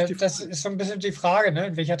ist natürlich die Frage. Das ist so ein bisschen die Frage, ne?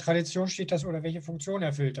 In welcher Tradition steht das oder welche Funktion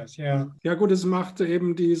erfüllt das? Ja. Ja gut, es macht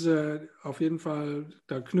eben auf jeden Fall,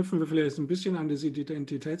 da knüpfen wir vielleicht ein bisschen an das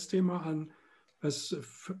Identitätsthema an. Es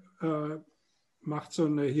macht so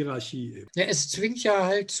eine Hierarchie eben. Ja, es zwingt ja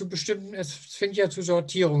halt zu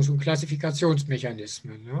Sortierungs- und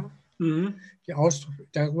Klassifikationsmechanismen. Ne? Mhm.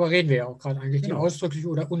 Darüber reden wir ja auch gerade eigentlich, Genau. Die ausdrücklich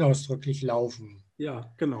oder unausdrücklich laufen.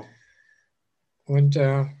 Ja, genau. Und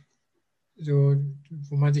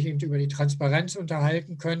wo man sich eben über die Transparenz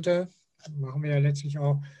unterhalten könnte, machen wir ja letztlich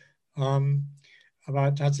auch,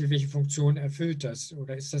 aber tatsächlich, welche Funktion erfüllt das?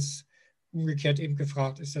 Oder ist das umgekehrt eben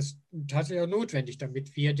gefragt, ist das tatsächlich auch notwendig,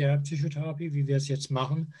 damit wir der Psychotherapie, wie wir es jetzt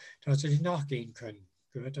machen, tatsächlich nachgehen können?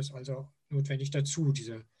 Gehört das also notwendig dazu,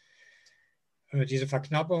 diese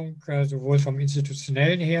Verknappung, sowohl vom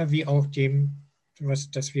Institutionellen her, wie auch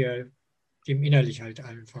dass wir dem innerlich halt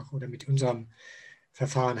einfach oder mit unserem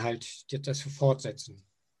Verfahren halt das fortsetzen.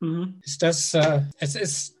 Mhm. Ist das, es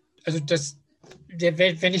ist, also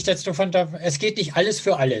wenn ich jetzt davon darf, es geht nicht alles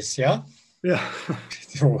für alles, ja? Ja,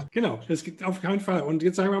 so. Genau, das gibt auf keinen Fall. Und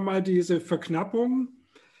jetzt sagen wir mal, diese Verknappung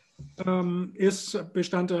ist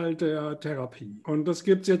Bestandteil der Therapie. Und das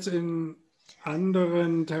gibt es jetzt in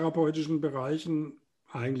anderen therapeutischen Bereichen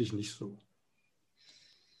eigentlich nicht so.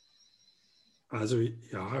 Also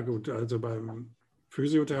ja, gut, also beim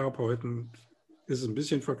Physiotherapeuten ist es ein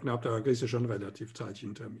bisschen verknappt, da kriegst du schon relativ zeitig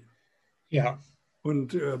einen Termin. Ja.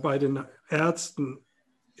 Und bei den Ärzten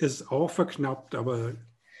ist es auch verknappt, aber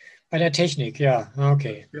bei der Technik, ja,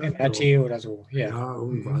 okay. ja, MRT genau. oder so. Ja, ja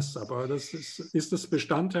irgendwas. Aber das ist das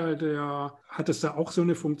Bestandteil hat es da auch so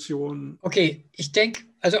eine Funktion? Okay, ich denke,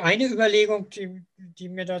 also eine Überlegung, die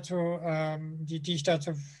ich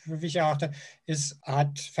dazu für wichtig erachte,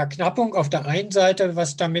 hat Verknappung auf der einen Seite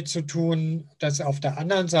was damit zu tun, dass auf der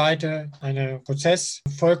anderen Seite ein Prozess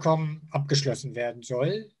vollkommen abgeschlossen werden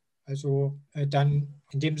soll. Also dann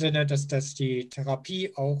in dem Sinne, dass die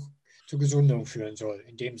Therapie auch zur Gesundung führen soll,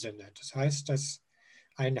 in dem Sinne. Das heißt, dass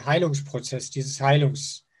ein Heilungsprozess, dieses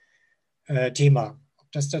Heilungsthema,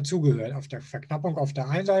 ob das dazugehört, auf der Verknappung auf der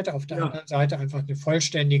einen Seite, auf der anderen Seite einfach eine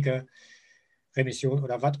vollständige Remission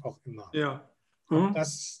oder was auch immer. Ja. Und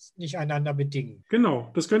das nicht einander bedingen.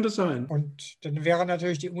 Genau, das könnte sein. Und dann wäre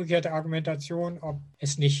natürlich die umgekehrte Argumentation, ob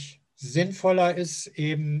es nicht sinnvoller ist,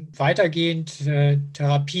 eben weitergehend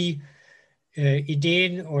Therapie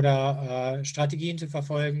Ideen oder Strategien zu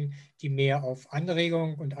verfolgen, die mehr auf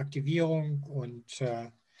Anregung und Aktivierung und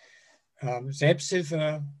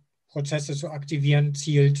Selbsthilfeprozesse zu aktivieren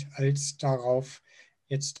zielt, als darauf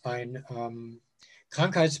jetzt ein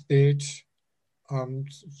Krankheitsbild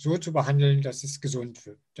so zu behandeln, dass es gesund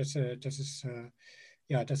wird, dass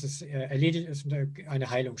es erledigt ist und eine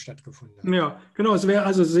Heilung stattgefunden hat. Ja, genau. Es wäre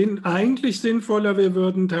also eigentlich sinnvoller, wir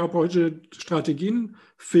würden therapeutische Strategien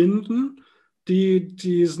finden, die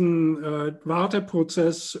diesen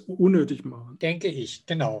Warteprozess unnötig machen. Denke ich,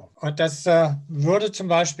 genau. Und das würde zum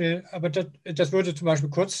Beispiel,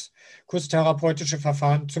 kurztherapeutische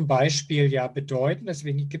Verfahren zum Beispiel ja bedeuten.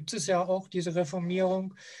 Deswegen gibt es ja auch diese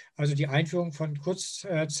Reformierung, also die Einführung von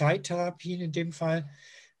Kurzzeittherapien in dem Fall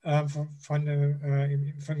vom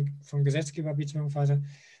Gesetzgeber beziehungsweise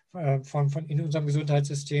von in unserem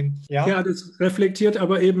Gesundheitssystem. Ja, das reflektiert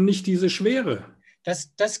aber eben nicht diese Schwere.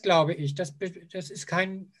 Das glaube ich, das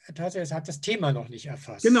hat das Thema noch nicht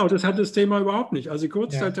erfasst. Genau, das hat das Thema überhaupt nicht. Also die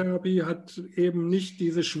Kurzzeittherapie hat eben nicht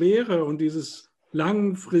diese Schwere und dieses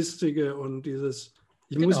Langfristige und dieses,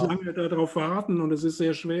 Ich muss lange darauf warten und es ist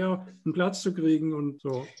sehr schwer, einen Platz zu kriegen und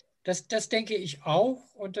so. Das denke ich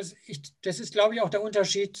auch. Und das ist, glaube ich, auch der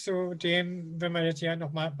Unterschied zu dem, wenn man jetzt ja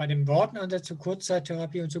nochmal bei den Worten ansetzt, zu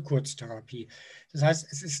Kurzzeittherapie und zu Kurztherapie. Das heißt,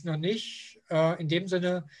 es ist noch nicht in dem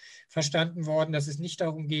Sinne verstanden worden, dass es nicht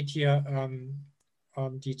darum geht, hier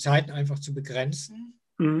die Zeiten einfach zu begrenzen,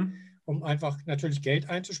 um einfach natürlich Geld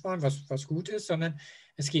einzusparen, was gut ist, sondern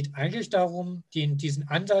es geht eigentlich darum, diesen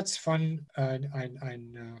Ansatz von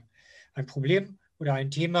ein Problem oder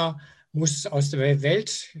ein Thema muss aus der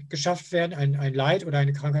Welt geschafft werden, ein Leid oder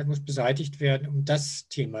eine Krankheit muss beseitigt werden, um das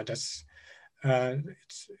Thema,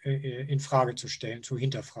 in Frage zu stellen, zu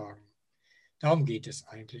hinterfragen. Darum geht es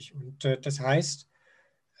eigentlich. Und das heißt,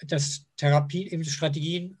 dass Therapie eben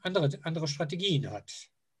andere Strategien hat,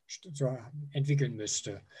 so entwickeln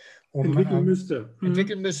müsste.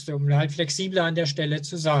 Entwickeln müsste. Um halt flexibler an der Stelle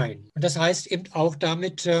zu sein. Und das heißt eben auch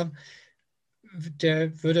damit,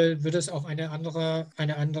 würde es auch eine andere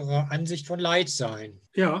Ansicht von Leid sein.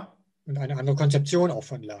 Ja. Und eine andere Konzeption auch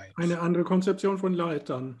von Leid. Eine andere Konzeption von Leid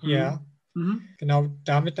dann. Ja. Genau,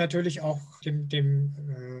 damit natürlich auch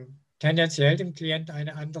tendenziell dem Klienten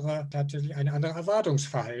eine andere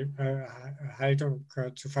Erwartungshaltung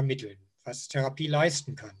zu vermitteln, was Therapie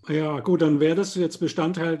leisten kann. Ja, gut, dann wäre das jetzt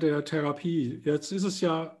Bestandteil der Therapie. Jetzt ist es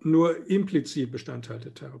ja nur implizit Bestandteil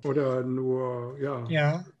der Therapie. Oder nur,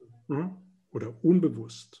 Ja. Oder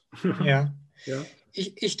unbewusst. Ja. Ja.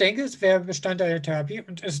 Ich denke, es wäre Bestandteil der Therapie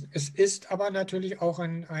und es ist aber natürlich auch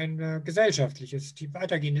ein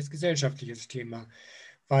weitergehendes gesellschaftliches Thema,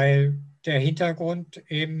 weil der Hintergrund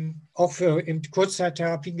eben auch für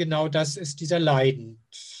Kurzzeittherapien genau das ist, die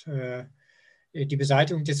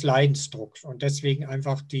Beseitigung des Leidensdrucks und deswegen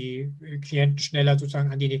einfach die Klienten schneller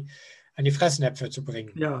sozusagen an die Fressnäpfe zu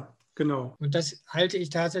bringen. Ja, genau. Und das halte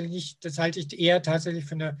ich eher tatsächlich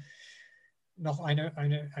für eine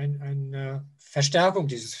Verstärkung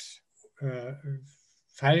dieses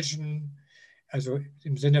falschen, also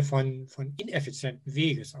im Sinne von ineffizienten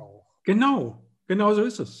Weges auch. Genau so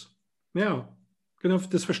ist es. Ja, genau,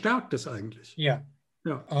 das verstärkt es eigentlich. Ja.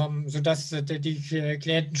 Sodass die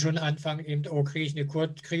Klienten schon anfangen, eben, wie viele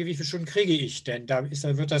Stunden kriege ich denn?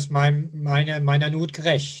 Wird das meiner Not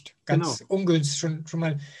gerecht. Ganz ungünstig, schon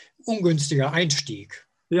mal ungünstiger Einstieg.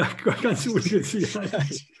 Ja, ganz ungünstiger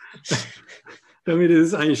Einstieg. Damit ist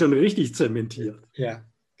es eigentlich schon richtig zementiert. Ja,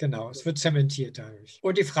 genau. Es wird zementiert dadurch.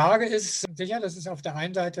 Und die Frage ist sicher, das ist auf der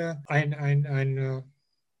einen Seite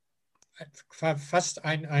fast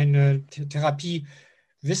ein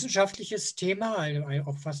therapiewissenschaftliches Thema,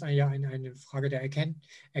 auch fast eine Frage der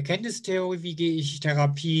Erkenntnistheorie. Wie gehe ich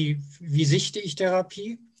Therapie, wie sichte ich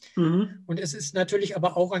Therapie? Und es ist natürlich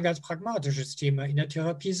aber auch ein ganz pragmatisches Thema in der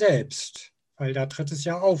Therapie selbst, weil da tritt es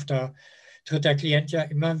ja auf, da tritt der Klient ja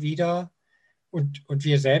immer wieder und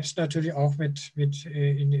wir selbst natürlich auch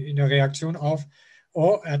in der Reaktion auf,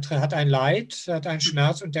 er hat ein Leid, er hat einen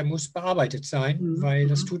Schmerz und der muss bearbeitet sein, weil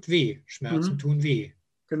das tut weh. Schmerzen tun weh.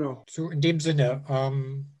 Genau. So in dem Sinne,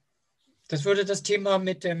 das würde das Thema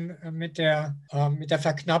mit der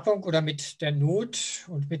Verknappung oder mit der Not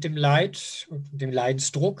und mit dem Leid und dem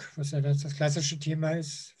Leidensdruck, was ja das klassische Thema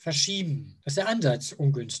ist, verschieben. Dass der Ansatz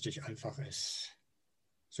ungünstig einfach ist,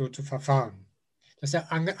 so zu verfahren. Dass der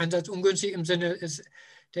Ansatz ungünstig im Sinne ist,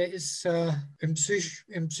 der ist im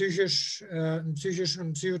psychischen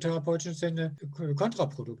und psychotherapeutischen Sinne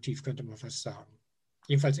kontraproduktiv, könnte man fast sagen.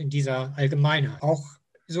 Jedenfalls in dieser Allgemeinheit. Auch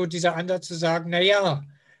so dieser Ansatz zu sagen, naja,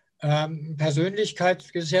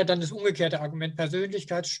 Persönlichkeit ist ja dann das umgekehrte Argument,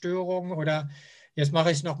 Persönlichkeitsstörungen oder jetzt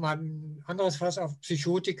mache ich es nochmal ein anderes Fass auf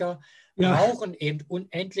Psychotiker, brauchen eben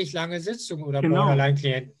unendlich lange Sitzungen oder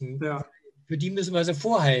Borderline-Klienten. Ja. Für die müssen wir sie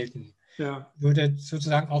vorhalten. Ja. Würde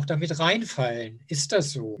sozusagen auch damit reinfallen. Ist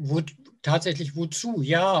das so? Tatsächlich wozu?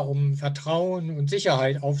 Ja, um Vertrauen und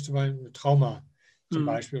Sicherheit aufzubauen, Trauma zum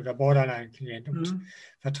Beispiel oder Borderline-Klient, um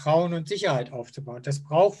Vertrauen und Sicherheit aufzubauen. Das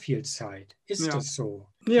braucht viel Zeit. Ist das so?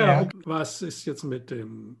 Ja. Was ist jetzt mit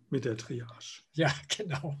der Triage? Ja,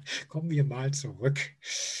 genau. Kommen wir mal zurück.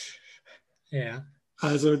 Ja.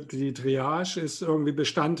 Also die Triage ist irgendwie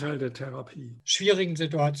Bestandteil der Therapie. Schwierigen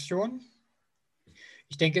Situationen.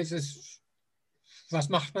 Ich denke, was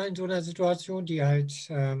macht man in so einer Situation, die halt,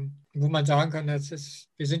 wo man sagen kann,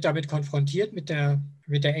 wir sind damit konfrontiert mit der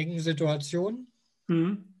engen Situation.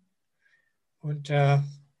 Und haben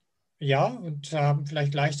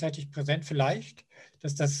vielleicht gleichzeitig präsent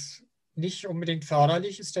dass das nicht unbedingt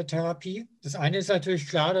förderlich ist der Therapie. Das eine ist natürlich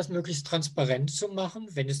klar, das möglichst transparent zu machen,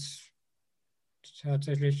 wenn es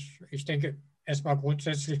tatsächlich, ich denke, erstmal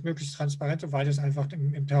grundsätzlich möglichst transparent, soweit es einfach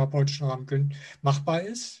im therapeutischen Rahmen machbar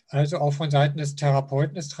ist. Also auch von Seiten des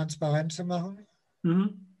Therapeuten es transparent zu machen.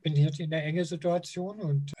 Mhm. bin jetzt in der enge Situation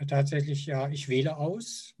und tatsächlich, ja, ich wähle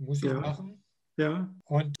aus, muss ich Ja. machen. Ja.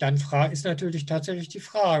 Und dann ist natürlich tatsächlich die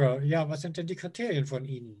Frage, ja, was sind denn die Kriterien von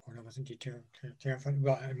Ihnen? Oder was sind die Kriterien von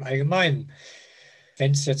im Allgemeinen?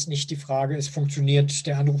 Wenn es jetzt nicht die Frage ist, funktioniert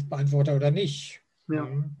der Anrufbeantworter oder nicht? Ja.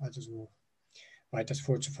 Also so weit das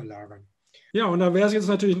vorzuverlagern. Ja, und da wäre es jetzt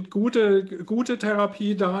natürlich eine gute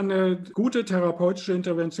Therapie, da eine gute therapeutische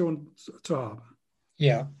Intervention zu haben.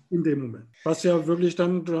 Ja. In dem Moment. Was ja wirklich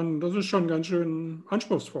dann, das ist schon ganz schön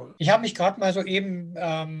anspruchsvoll. Ich habe mich gerade mal so eben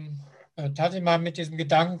tatsächlich mal mit diesem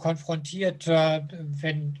Gedanken konfrontiert,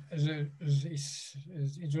 wenn ich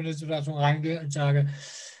in so eine Situation reingehe und sage,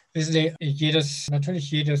 wissen Sie,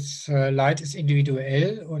 natürlich jedes Leid ist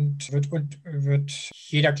individuell und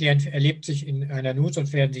jeder Klient erlebt sich in einer Not,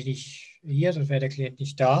 sonst wären Sie nicht hier, sonst wäre der Klient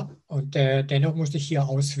nicht da. Und dennoch musste ich hier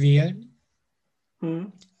auswählen.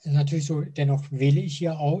 Mhm. Ist natürlich so, dennoch wähle ich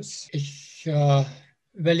hier aus. Ich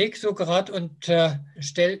überlege so gerade und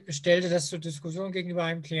stellte das zur Diskussion gegenüber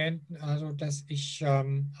einem Klienten, also dass ich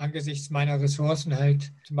angesichts meiner Ressourcen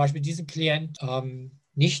halt zum Beispiel diesen Klient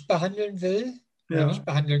nicht behandeln will oder nicht Ja.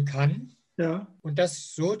 behandeln kann. Ja. Und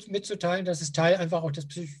das so mitzuteilen, dass es Teil einfach auch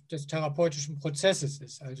des therapeutischen Prozesses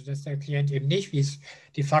ist. Also dass der Klient eben nicht, wie es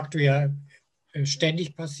de facto ja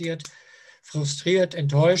ständig passiert, frustriert,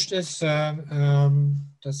 enttäuscht ist,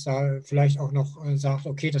 dass er vielleicht auch noch sagt,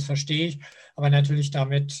 okay, das verstehe ich, aber natürlich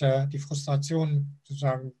damit die Frustration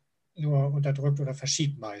sozusagen nur unterdrückt oder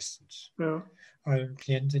verschiebt meistens. Ja. Weil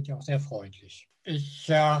Klienten sind ja auch sehr freundlich.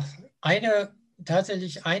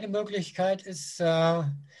 Tatsächlich eine Möglichkeit ist,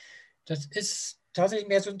 das ist tatsächlich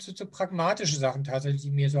mehr so pragmatische Sachen tatsächlich, die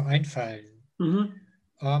mir so einfallen. Mhm.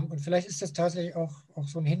 Und vielleicht ist das tatsächlich auch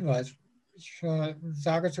so ein Hinweis. Ich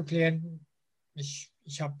sage zu Klienten, ich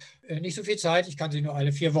habe nicht so viel Zeit, ich kann sie nur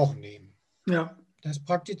alle 4 Wochen nehmen. Ja. Das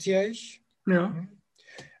praktiziere ich. Ja.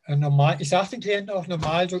 Normal, ich sage den Klienten auch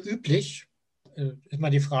normal so üblich. Ist mal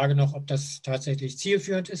die Frage noch, ob das tatsächlich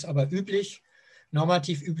zielführend ist, aber üblich,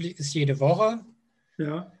 normativ üblich ist jede Woche.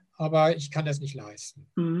 Ja. Aber ich kann das nicht leisten.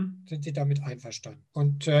 Mhm. Sind Sie damit einverstanden?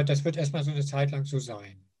 Und das wird erstmal so eine Zeit lang so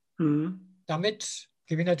sein. Mhm. Damit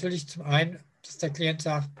gewinnt natürlich zum einen, dass der Klient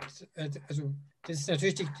sagt, also das ist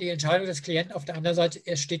natürlich die Entscheidung des Klienten. Auf der anderen Seite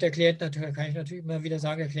steht der Klient natürlich, kann ich natürlich immer wieder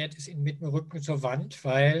sagen, der Klient ist mit dem Rücken zur Wand,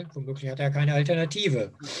 weil womöglich hat er keine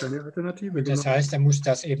Alternative. Keine Alternative, Und das genau. heißt, er muss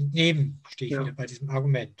das eben nehmen, stehe ich Ja. wieder bei diesem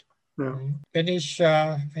Argument. Ja. Wenn ich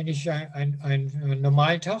einen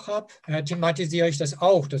normalen Tag habe, thematisiere ich das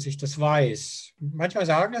auch, dass ich das weiß. Manchmal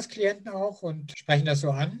sagen das Klienten auch und sprechen das so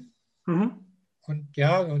an. Mhm. Und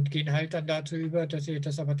ja, und gehen halt dann dazu über, dass sie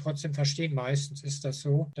das aber trotzdem verstehen. Meistens ist das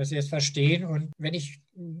so, dass sie es verstehen. Und wenn ich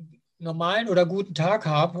einen normalen oder guten Tag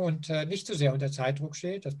habe und nicht so sehr unter Zeitdruck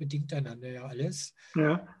stehe, das bedingt einander ja alles,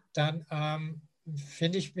 Ja. dann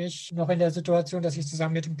finde ich mich noch in der Situation, dass ich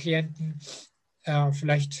zusammen mit dem Klienten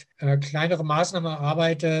vielleicht kleinere Maßnahmen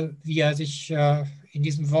erarbeite, wie er sich in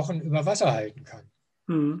diesen Wochen über Wasser halten kann.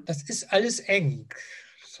 Mhm. Das ist alles eng,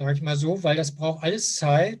 sage ich mal so, weil das braucht alles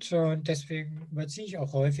Zeit und deswegen überziehe ich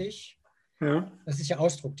auch häufig. Ja. Das ist ja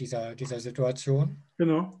Ausdruck dieser Situation.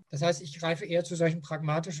 Genau. Das heißt, ich greife eher zu solchen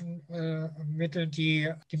pragmatischen Mitteln,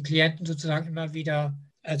 die dem Klienten sozusagen immer wieder,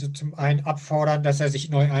 also zum einen abfordern, dass er sich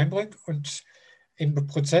neu einbringt und im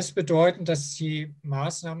Prozess bedeuten, dass die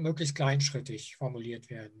Maßnahmen möglichst kleinschrittig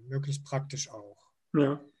formuliert werden, möglichst praktisch auch.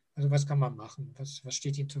 Ja. Also was kann man machen? Was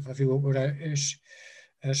steht Ihnen zur Verfügung? Oder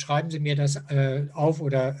schreiben Sie mir das auf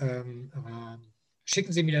oder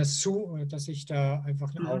schicken Sie mir das zu, dass ich da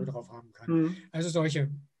einfach ein Auge Mhm. drauf haben kann. Mhm. Also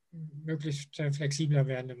solche möglichst flexibler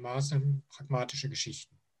werdende Maßnahmen, pragmatische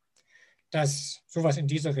Geschichten. Sowas in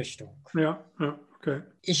diese Richtung. Ja. Ja. Okay.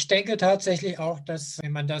 Ich denke tatsächlich auch, dass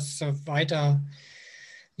wenn man das weiter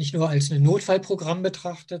nicht nur als ein Notfallprogramm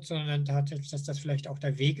betrachtet, sondern tatsächlich, dass das vielleicht auch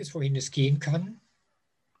der Weg ist, wohin es gehen kann.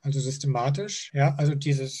 Also systematisch, ja, also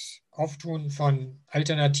dieses Auftun von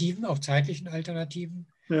Alternativen, auch zeitlichen Alternativen,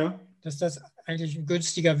 Ja. dass das eigentlich ein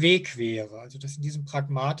günstiger Weg wäre. Also dass in diesem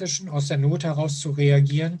pragmatischen, aus der Not heraus zu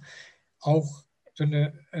reagieren, auch so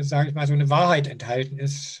eine, sage ich mal, so eine Wahrheit enthalten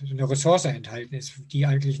ist, so eine Ressource enthalten ist, die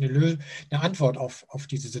eigentlich eine Antwort auf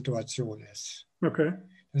diese Situation ist. Okay.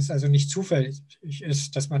 Dass es also nicht zufällig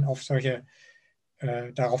ist, dass man auf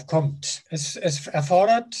darauf kommt. Es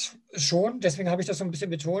erfordert schon, deswegen habe ich das so ein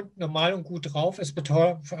bisschen betont, normal und gut drauf, es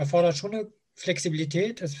erfordert schon eine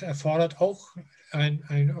Flexibilität, es erfordert auch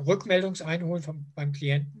ein Rückmeldungseinholen beim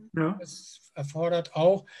Klienten. Ja. Es erfordert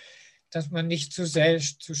auch, dass man nicht zu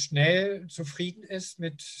schnell zufrieden ist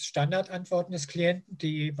mit Standardantworten des Klienten,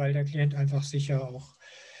 weil der Klient einfach sicher auch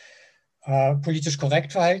politisch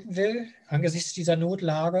korrekt verhalten will, angesichts dieser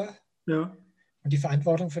Notlage. Ja. und die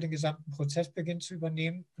Verantwortung für den gesamten Prozess beginnt zu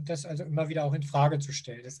übernehmen und das also immer wieder auch in Frage zu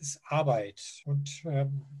stellen. Das ist Arbeit und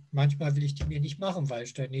manchmal will ich die mir nicht machen, weil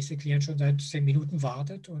der nächste Klient schon seit 10 Minuten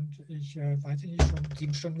wartet und ich, weiß ich nicht, schon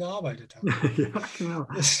 7 Stunden gearbeitet habe. Ja, genau.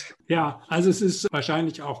 Ja, also es ist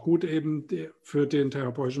wahrscheinlich auch gut eben für den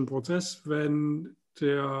therapeutischen Prozess, wenn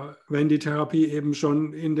die Therapie eben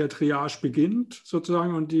schon in der Triage beginnt,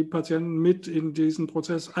 sozusagen, und die Patienten mit in diesen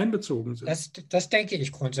Prozess einbezogen sind. Das denke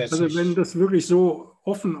ich grundsätzlich. Also wenn das wirklich so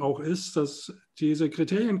offen auch ist, dass diese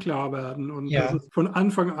Kriterien klar werden und dass es von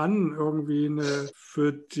Anfang an irgendwie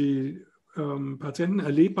für die Patienten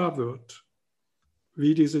erlebbar wird,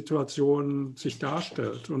 wie die Situation sich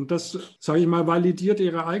darstellt. Und das, sage ich mal, validiert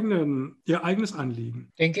ihr eigenes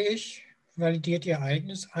Anliegen. Denke ich, validiert ihr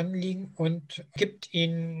eigenes Anliegen und gibt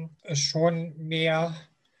ihnen mehr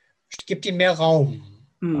Raum.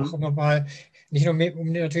 Auch nochmal, nicht nur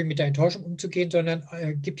um natürlich mit der Enttäuschung umzugehen, sondern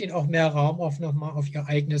gibt ihnen auch mehr Raum, nochmal auf ihr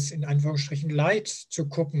eigenes, in Anführungsstrichen, Leid zu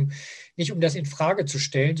gucken. Nicht um das in Frage zu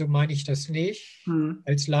stellen, so meine ich das nicht,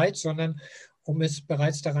 als Leid, sondern um es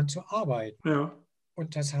bereits daran zu arbeiten. Ja.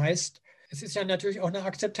 Und das heißt, es ist ja natürlich auch eine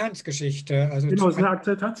Akzeptanzgeschichte. Also genau, es ist eine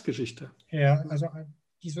Akzeptanzgeschichte. Ja, also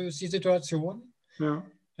so ist die Situation. Ja.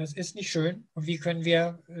 Das ist nicht schön. Und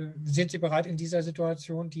sind Sie bereit, in dieser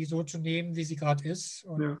Situation die so zu nehmen, wie sie gerade ist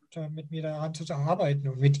und mit mir daran zu arbeiten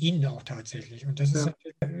und mit Ihnen auch tatsächlich. Und das ist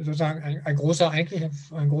sozusagen ein großer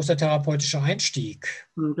therapeutischer Einstieg,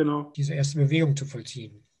 diese erste Bewegung zu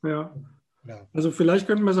vollziehen. Ja. Ja. Also vielleicht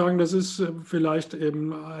könnte man sagen, das ist vielleicht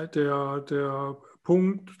eben der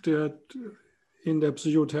Punkt in der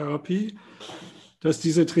Psychotherapie, dass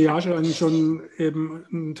diese Triage eigentlich schon eben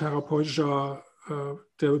ein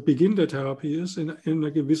der Beginn der Therapie ist in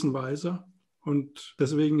einer gewissen Weise. Und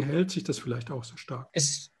deswegen hält sich das vielleicht auch so stark.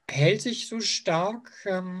 Es hält sich so stark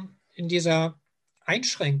in dieser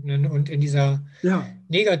einschränkenden und in dieser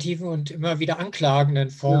negativen und immer wieder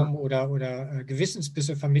anklagenden Form oder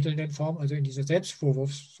Gewissensbisse vermittelnden Form, also in dieser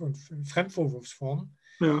Selbstvorwurfs- und Fremdvorwurfsform.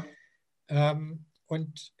 Ja.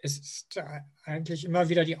 Und es ist eigentlich immer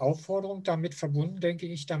wieder die Aufforderung damit verbunden, denke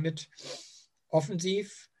ich, damit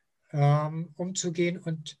offensiv umzugehen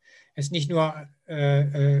und es nicht nur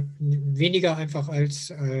weniger einfach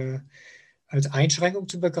als Einschränkung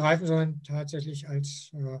zu begreifen, sondern tatsächlich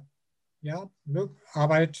als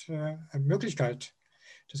Möglichkeit.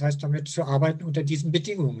 Das heißt, damit zu arbeiten unter diesen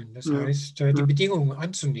Bedingungen. Das heißt, die Bedingungen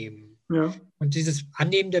anzunehmen. Ja. Und dieses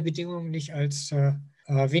Annehmen der Bedingungen nicht als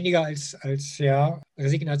weniger als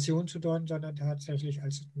Resignation zu deuten, sondern tatsächlich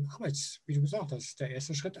als wie du gesagt hast, der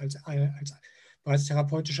erste Schritt als bereits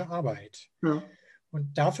therapeutische Arbeit. Ja.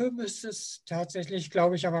 Und dafür müsste es tatsächlich,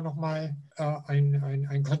 glaube ich, aber nochmal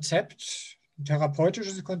ein Konzept, ein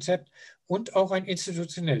therapeutisches Konzept und auch ein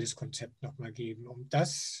institutionelles Konzept nochmal geben, um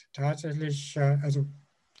das tatsächlich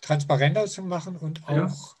transparenter zu machen und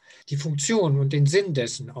auch die Funktion und den Sinn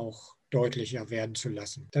dessen auch deutlicher werden zu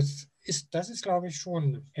lassen. Das ist, glaube ich,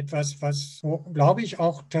 schon etwas, was, glaube ich,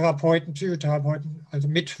 auch Psychotherapeuten also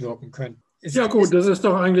mitwirken können. Gut, das ist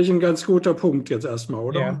doch eigentlich ein ganz guter Punkt jetzt erstmal,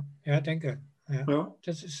 oder? Ja, denke. Ja.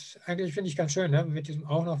 Das ist eigentlich, finde ich, ganz schön, ne? Mit diesem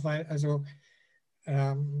auch noch, weil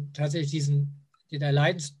tatsächlich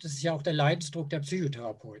das ist ja auch der Leidensdruck der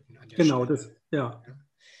Psychotherapeuten an der Stelle.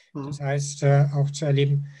 Das heißt, auch zu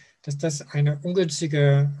erleben, dass das eine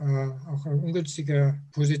ungünstige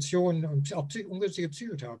Position und auch ungünstige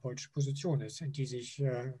psychotherapeutische Position ist, in die sich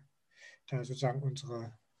da sozusagen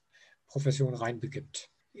unsere Profession reinbegibt.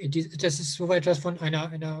 Das ist so etwas von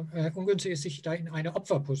einer ungünstig ist, sich da in eine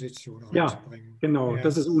Opferposition reinzubringen. Genau,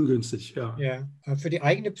 das ist ungünstig, Ja, für die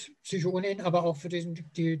eigene Psychonin, aber auch für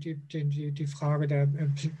die Frage der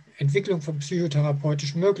Entwicklung von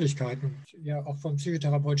psychotherapeutischen Möglichkeiten und auch von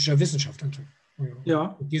psychotherapeutischer Wissenschaft und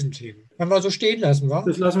mit diesen Themen. Können wir so stehen lassen, wa?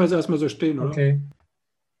 Das lassen wir jetzt erstmal so stehen, oder? Okay.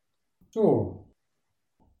 So,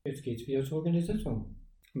 jetzt geht's wieder zurück in die Sitzung.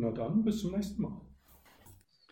 Na dann, bis zum nächsten Mal.